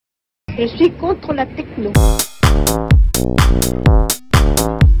Je suis contre la techno.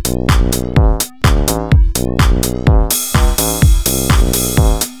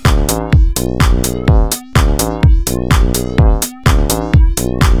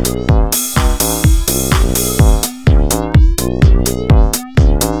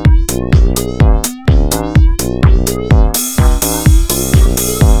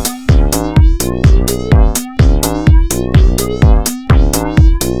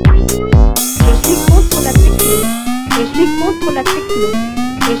 Contre la techno,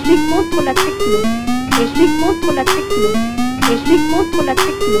 je suis contre la techno, je suis contre la techno, je suis contre la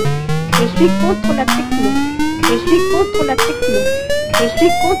techno, je suis contre la techno, je suis contre la techno, je suis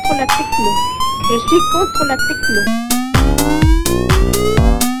contre la techno, je suis contre la techno.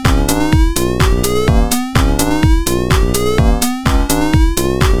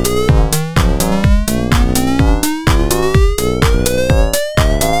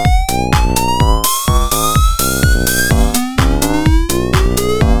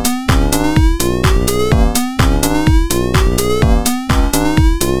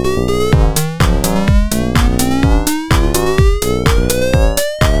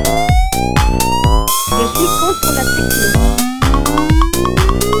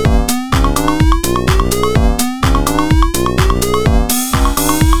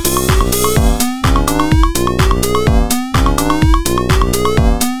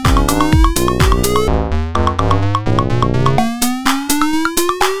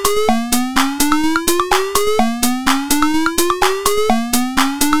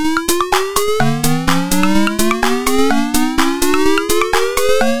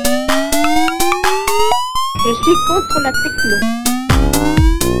 Je suis contre la techno.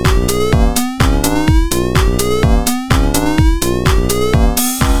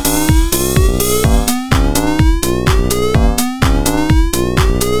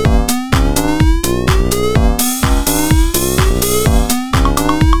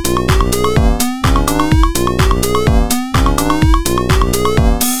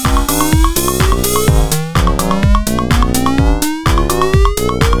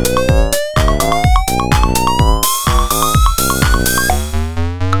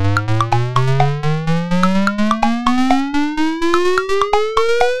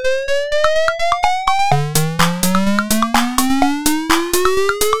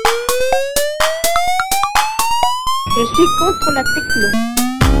 Je suis contre la techno.